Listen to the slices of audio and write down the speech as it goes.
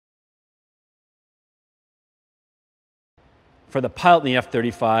For the pilot in the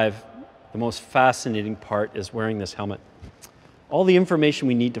F-35, the most fascinating part is wearing this helmet. All the information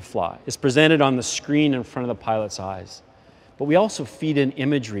we need to fly is presented on the screen in front of the pilot's eyes. But we also feed in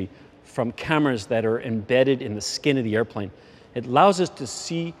imagery from cameras that are embedded in the skin of the airplane. It allows us to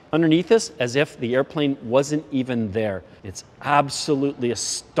see underneath us as if the airplane wasn't even there. It's absolutely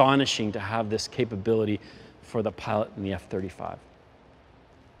astonishing to have this capability for the pilot in the F-35.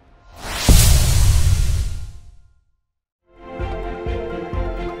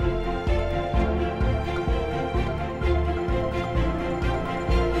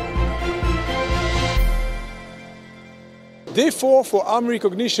 Day 4 for Arm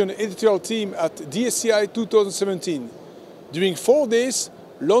Recognition editorial team at DSEI 2017. During 4 days,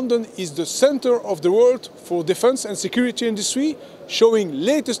 London is the center of the world for defense and security industry, showing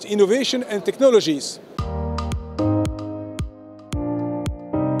latest innovation and technologies.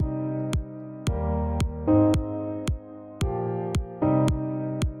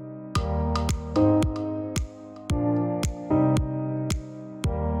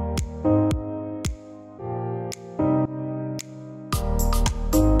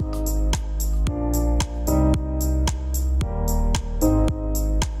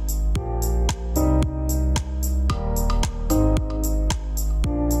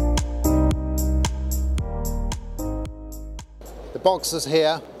 The Boxer's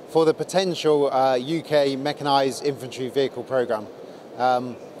here for the potential UK Mechanised Infantry Vehicle programme.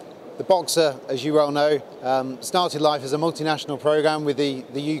 The Boxer, as you well know, started life as a multinational programme with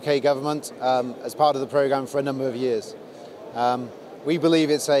the UK government as part of the programme for a number of years. We believe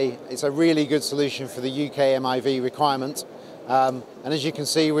it's a really good solution for the UK MIV requirement, and as you can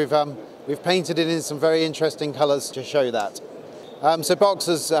see, we've painted it in some very interesting colours to show that. So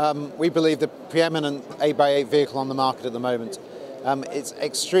Boxer's, we believe, the preeminent 8x8 vehicle on the market at the moment. It's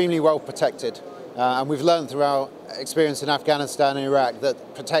extremely well protected, and we've learned through our experience in Afghanistan and Iraq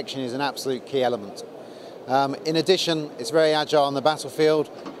that protection is an absolute key element. In addition, it's very agile on the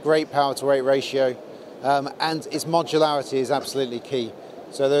battlefield, great power to weight ratio, and its modularity is absolutely key.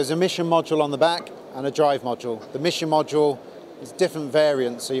 So there's a mission module on the back and a drive module. The mission module is different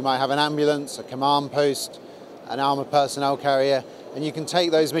variants, so you might have an ambulance, a command post, an armoured personnel carrier, and you can take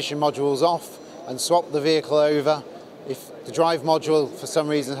those mission modules off and swap the vehicle over. If the drive module for some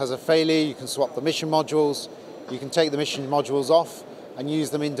reason has a failure, you can swap the mission modules. You can take the mission modules off and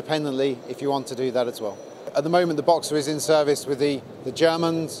use them independently if you want to do that as well. At the moment, the Boxer is in service with the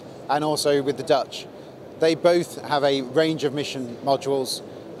Germans and also with the Dutch. They both have a range of mission modules.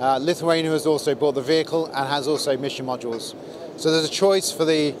 Lithuania has also bought the vehicle and has also mission modules. So there's a choice for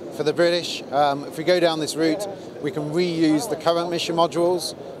the British. If we go down this route, we can reuse the current mission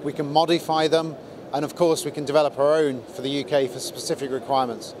modules, we can modify them, and of course we can develop our own for the UK for specific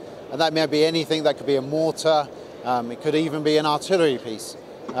requirements. And that may be anything. That could be a mortar, it could even be an artillery piece.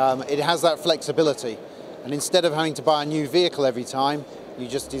 It has that flexibility. And instead of having to buy a new vehicle every time, you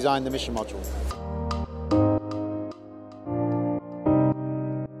just design the mission module.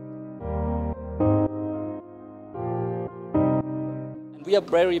 We are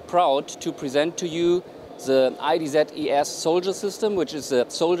very proud to present to you the idZ-ES soldier system, which is a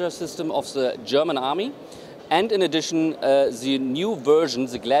soldier system of the German army. And in addition, the new version,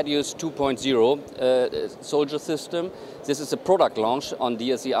 the Gladius 2.0 soldier system. This is a product launch on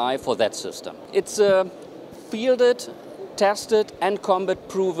DSEI for that system. It's a fielded, tested and combat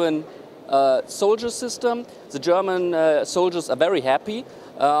proven soldier system. The German soldiers are very happy.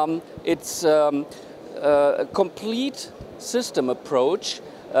 It's a complete system approach.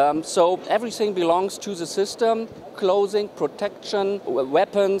 So everything belongs to the system: clothing, protection,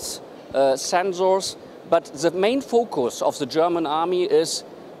 weapons, sensors. But the main focus of the German army is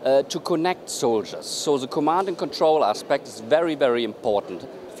to connect soldiers. So the command and control aspect is very, very important.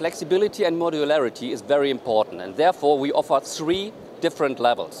 Flexibility and modularity is very important, and therefore we offer 3 different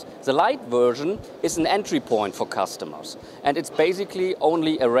levels. The light version is an entry point for customers, and it's basically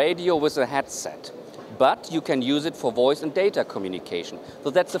only a radio with a headset. But you can use it for voice and data communication. So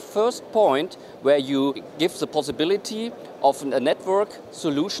that's the first point where you give the possibility of a network,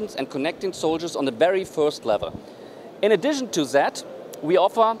 solutions and connecting soldiers on the very first level. In addition to that, we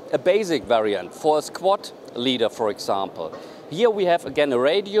offer a basic variant for a squad leader, for example. Here we have again a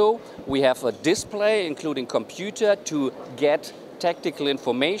radio, we have a display including computer to get tactical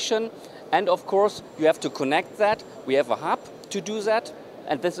information, and of course you have to connect that. We have a hub to do that,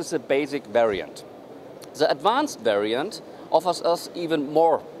 and this is a basic variant. The advanced variant offers us even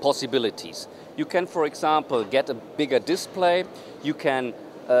more possibilities. You can, for example, get a bigger display. You can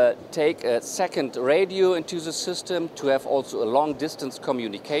take a second radio into the system to have also a long-distance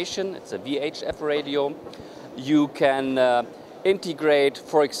communication. It's a VHF radio. You can integrate,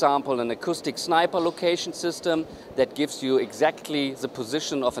 for example, an acoustic sniper location system that gives you exactly the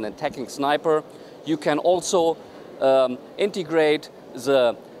position of an attacking sniper. You can also integrate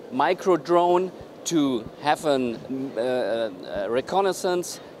the micro drone to have a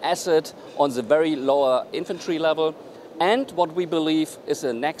reconnaissance asset on the very lower infantry level. And what we believe is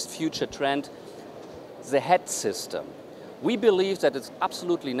the next future trend, the head system. We believe that it's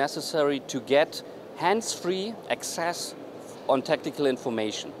absolutely necessary to get hands-free access on tactical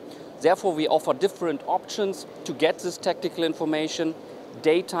information. Therefore, we offer different options to get this tactical information,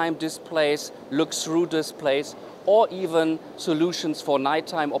 daytime displays, look-through displays, or even solutions for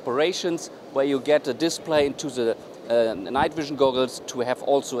nighttime operations where you get a display into the night vision goggles to have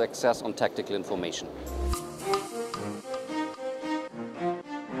also access on tactical information.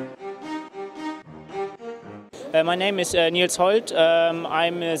 My name is Niels Holt.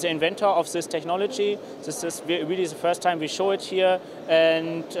 I'm the inventor of this technology. This is really the first time we show it here.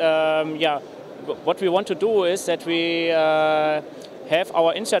 And yeah, what we want to do is that we have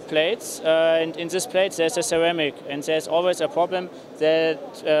our insert plates, and in this plate there's a ceramic, and there's always a problem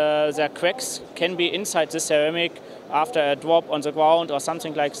that the cracks can be inside the ceramic after a drop on the ground or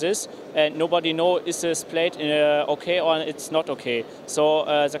something like this, and nobody knows is this plate okay or it's not okay. So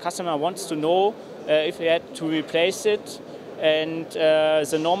the customer wants to know if he had to replace it, and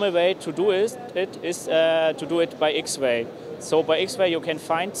the normal way to do it is to do it by X-ray. So by X-ray you can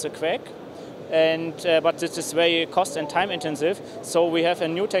find the crack, and but this is very cost and time intensive. So we have a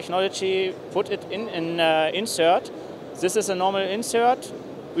new technology, put it in an insert. This is a normal insert.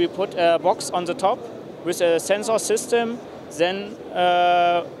 We put a box on the top with a sensor system. Then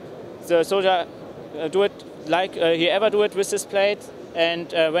the soldier do it like he ever do it with this plate.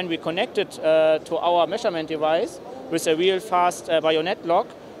 And when we connect it to our measurement device with a real fast bayonet lock,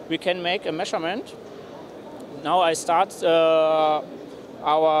 we can make a measurement. Now I start our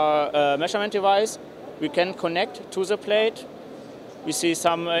measurement device. We can connect to the plate. We see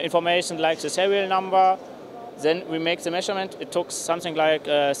some information like the serial number. Then we make the measurement. It took something like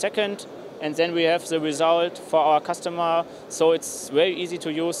a second. And then we have the result for our customer. So it's very easy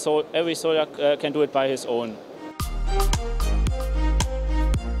to use, so every soldier can do it by his own.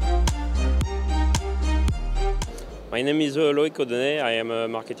 My name is Loïc Audenet. I am a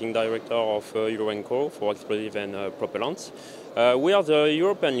marketing director of Eurenco for explosive and propellants. We are the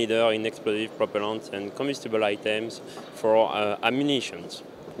European leader in explosive propellants and combustible items for ammunition.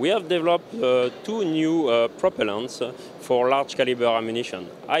 We have developed two new propellants for large caliber ammunition,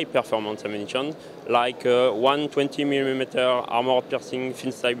 high performance ammunition, like 120mm armored piercing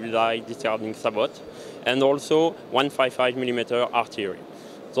thin stabilized discharging sabot, and also 155mm artillery.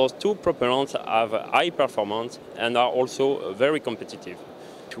 Those two propellants have high performance and are also very competitive.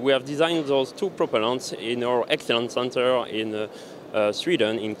 We have designed those two propellants in our excellence center in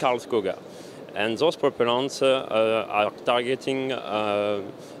Sweden, in Karlskoga. And those propellants are targeting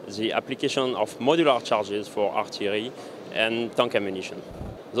the application of modular charges for artillery and tank ammunition.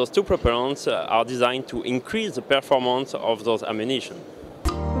 Those two propellants are designed to increase the performance of those ammunition.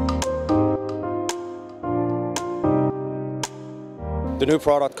 The new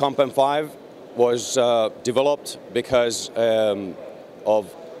product Comp M5 was developed because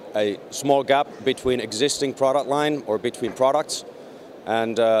of a small gap between existing product line or between products,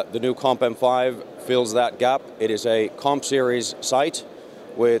 and the new Comp M5 fills that gap. It is a Comp series sight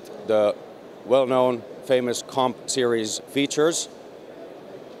with the well-known famous Comp series features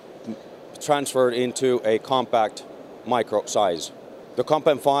transferred into a compact micro size. The Comp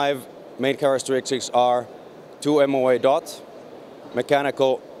M5 main characteristics are 2 MOA dot,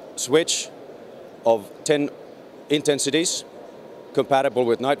 mechanical switch of 10 intensities, compatible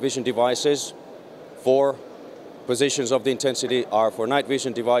with night vision devices. 4 positions of the intensity are for night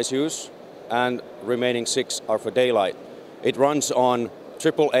vision device use, and remaining 6 are for daylight. It runs on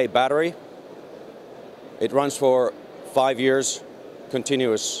AAA battery. It runs for 5 years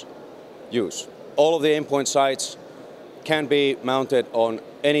continuous use. All of the Aimpoint sights can be mounted on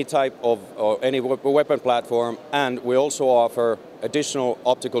any type of or any weapon platform, and we also offer additional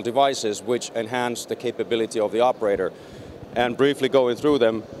optical devices which enhance the capability of the operator. And briefly going through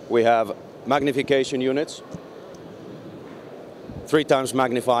them, we have magnification units, 3 times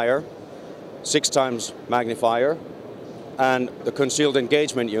magnifier, 6 times magnifier, and the concealed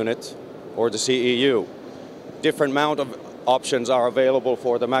engagement unit, or the CEU. Different mount of options are available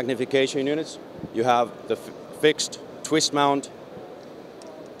for the magnification units. You have the fixed twist mount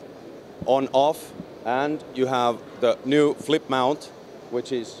on-off, and you have the new flip mount,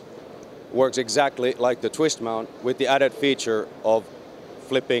 which works exactly like the twist mount, with the added feature of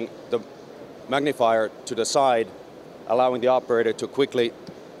flipping the magnifier to the side allowing the operator to quickly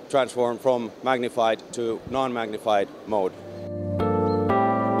transform from magnified to non-magnified mode.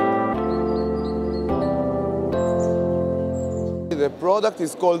 The product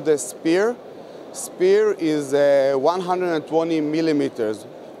is called the SPEAR. SPEAR is a 120 millimeters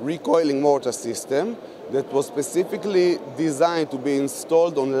recoiling mortar system that was specifically designed to be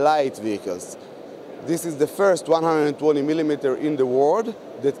installed on light vehicles. This is the first 120 millimeter in the world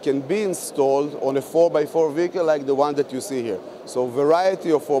that can be installed on a 4x4 vehicle like the one that you see here. So a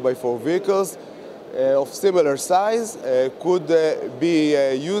variety of 4x4 vehicles of similar size could be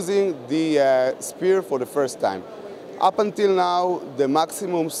using the SPEAR for the first time. Up until now, the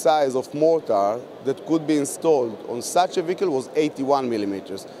maximum size of mortar that could be installed on such a vehicle was 81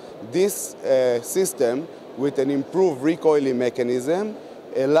 millimeters. This system, with an improved recoiling mechanism,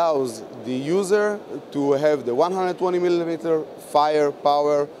 allows the user to have the 120 millimeter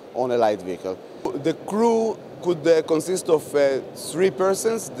firepower on a light vehicle. The crew could consist of 3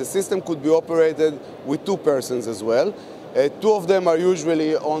 persons. The system could be operated with 2 persons as well. 2 of them are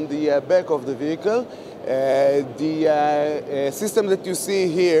usually on the back of the vehicle. The system that you see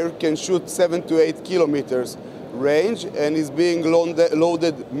here can shoot 7 to 8 kilometers range and is being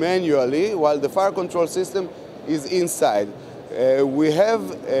loaded manually, while the fire control system is inside. We have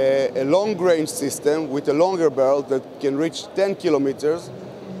a long-range system with a longer barrel that can reach 10 kilometers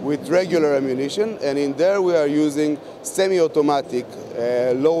with regular ammunition, and in there we are using semi-automatic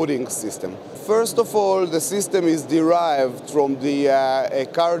loading system. First of all, the system is derived from the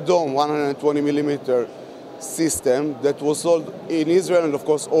Cardome 120 millimeter system that was sold in Israel and of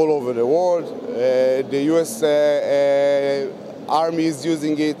course all over the world. The US Army is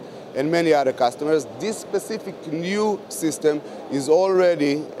using it and many other customers. This specific new system is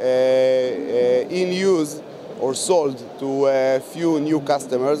already in use or sold to a few new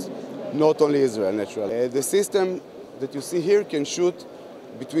customers, not only Israel, naturally. The system that you see here can shoot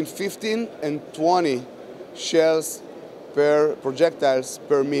between 15 and 20 shells per projectiles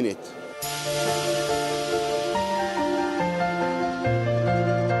per minute.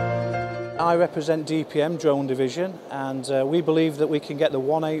 I represent DPM, Drone Division, and we believe that we can get the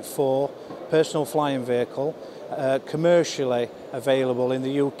 184 personal flying vehicle commercially available in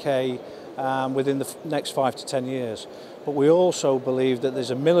the UK within the next 5 to 10 years. But we also believe that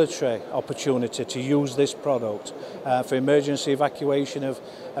there's a military opportunity to use this product for emergency evacuation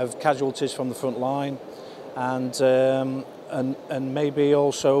of casualties from the front line and maybe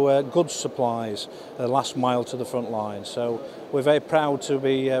also goods supplies, the last mile to the front line. So we're very proud to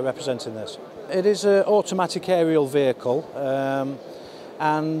be representing this. It is an automatic aerial vehicle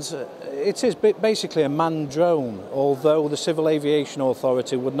and it is basically a manned drone, although the Civil Aviation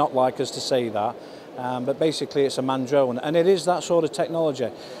Authority would not like us to say that. But basically it's a manned drone, and it is that sort of technology.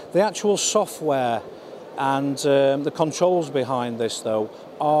 The actual software and the controls behind this, though,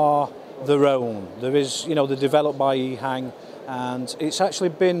 are their own. There is, they're developed by EHang, and it's actually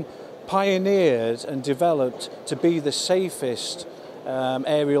been pioneered and developed to be the safest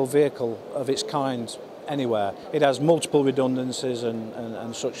aerial vehicle of its kind anywhere. It has multiple redundancies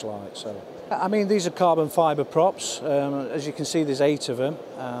and such like. So, I mean, these are carbon fibre props. As you can see, there's 8 of them.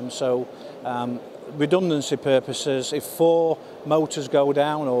 Redundancy purposes, if 4 motors go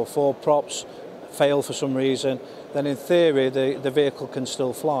down or 4 props fail for some reason, then in theory the vehicle can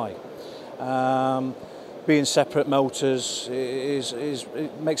still fly. Being separate motors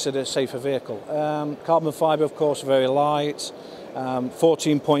it makes it a safer vehicle. Carbon fibre, of course, very light.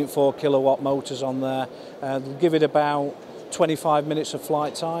 14.4 kilowatt motors on there. Give it about 25 minutes of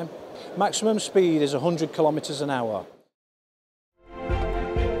flight time. Maximum speed is 100 kilometers an hour.